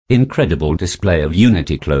Incredible display of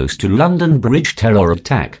unity close to London Bridge terror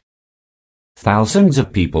attack. Thousands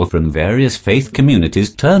of people from various faith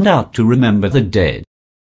communities turned out to remember the dead.